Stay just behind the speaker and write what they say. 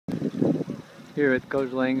here with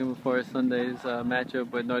Coach Langan before Sunday's matchup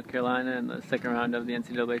with North Carolina in the second round of the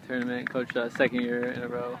NCAA Tournament. Coach, second year in a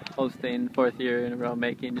row hosting, fourth year in a row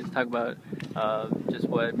making. Just talk about just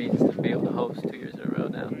what it means to be able to host 2 years in a row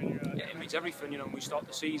now. Yeah, it means everything. You know, when we start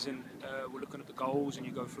the season, we're looking at the goals and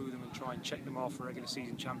you go through them and try and check them off for regular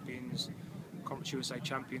season champions. Conference USA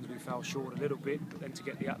champions, we fell short a little bit, but then to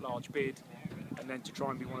get the at-large bid and then to try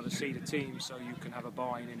and be one of the seeded teams so you can have a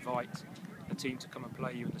bye and invite a team to come and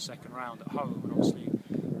play you in the second round at home. And obviously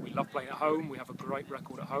we love playing at home, we have a great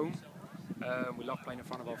record at home, we love playing in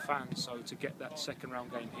front of our fans, so to get that second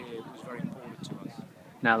round game here was very important to us.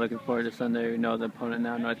 Now looking forward to Sunday. We know the opponent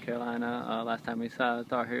now, North Carolina. Last time we saw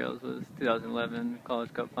Tar Heels was 2011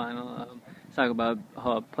 College Cup final. Let's talk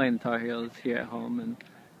about playing the Tar Heels here at home and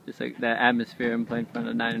just like that atmosphere and playing in front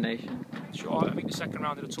of the Niner Nation. Sure, I think the second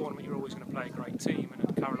round of the tournament you're always going to play a great team,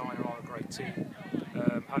 and Carolina are a great team.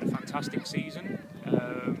 Had a fantastic season,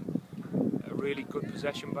 a really good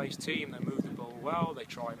possession-based team. They move the ball well, they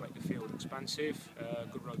try and make the field expansive,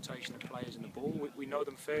 good rotation of players in the ball. We know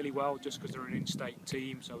them fairly well just because they're an in-state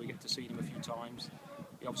team, so we get to see them a few times.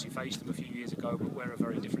 We obviously faced them a few years ago, but we're a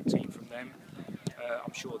very different team from them.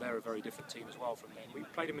 I'm sure they're a very different team as well from them. We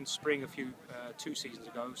played them in spring 2 seasons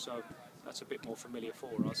ago, so that's a bit more familiar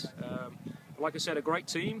for us. But like I said, a great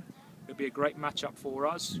team. It'll be a great matchup for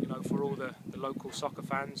us, you know, for all the local soccer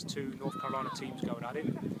fans, 2 North Carolina teams going at it.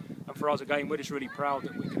 And for us, again, we're just really proud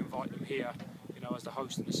that we can invite them here, you know, as the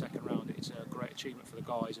host in the second round. It's a great achievement for the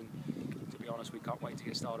guys, and to be honest, we can't wait to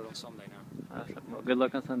get started on Sunday now. Well, good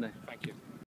luck on Sunday. Thank you.